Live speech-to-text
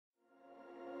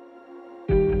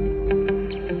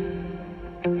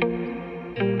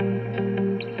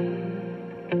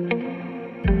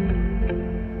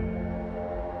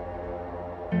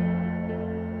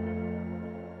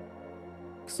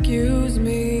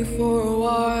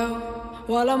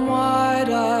while I'm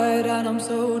wide-eyed and I'm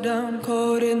so down,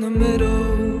 caught in the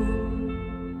middle.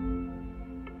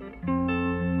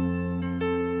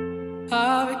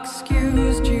 I've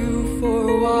excused you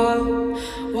for a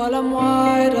while I'm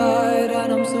wide-eyed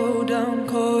and I'm so down,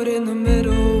 caught in the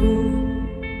middle.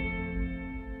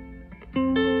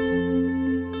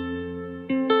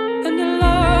 And a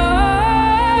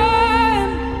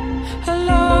line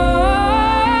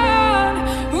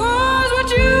was what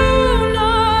you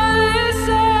not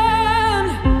listen.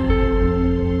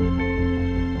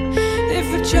 If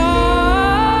a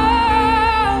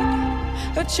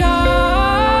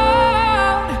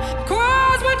child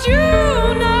cries what you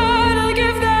not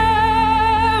give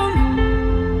them.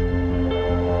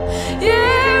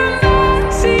 Yeah, man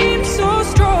seems so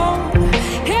strong.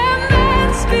 Yeah, man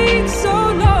speaks so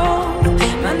long.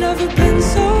 Man never been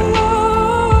so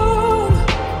wrong.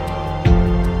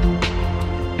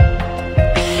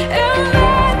 Yeah,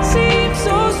 man seems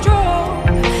so strong.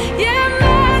 Yeah,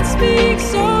 man speaks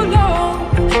so long.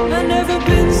 Man never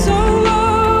been so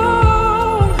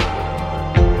wrong.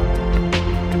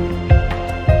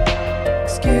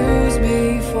 Excuse me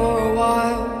for a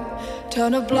while.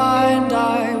 Turn a blind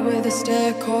eye with a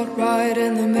stare caught right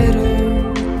in the middle.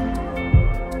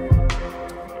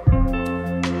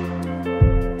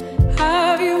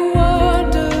 Have you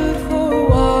wondered for a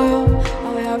while?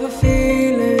 I have a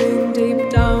feeling deep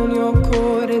down you're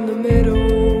caught in the middle.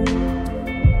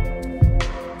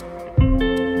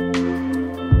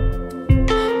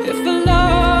 If a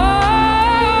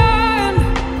line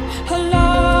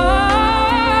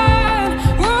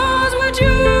was what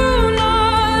you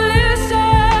not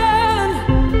listen.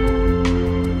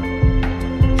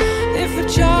 If a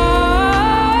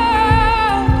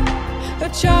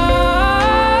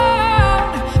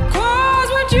child cries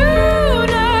what you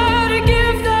not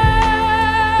give them.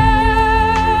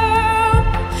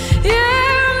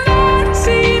 Yeah, man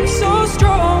seems so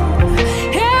strong.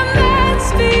 Yeah, man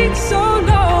speaks so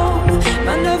long.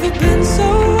 Man never been so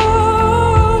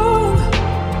wrong.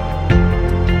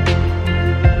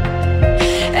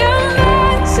 Yeah,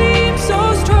 man seems so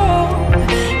strong.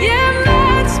 Yeah,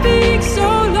 man speaks so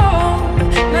long.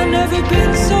 Man never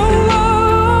been so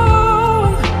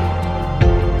wrong.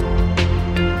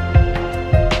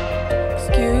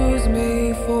 Excuse me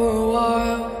for a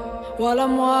while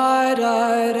I'm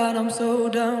wide-eyed and I'm so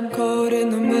down, caught in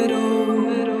the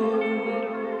middle.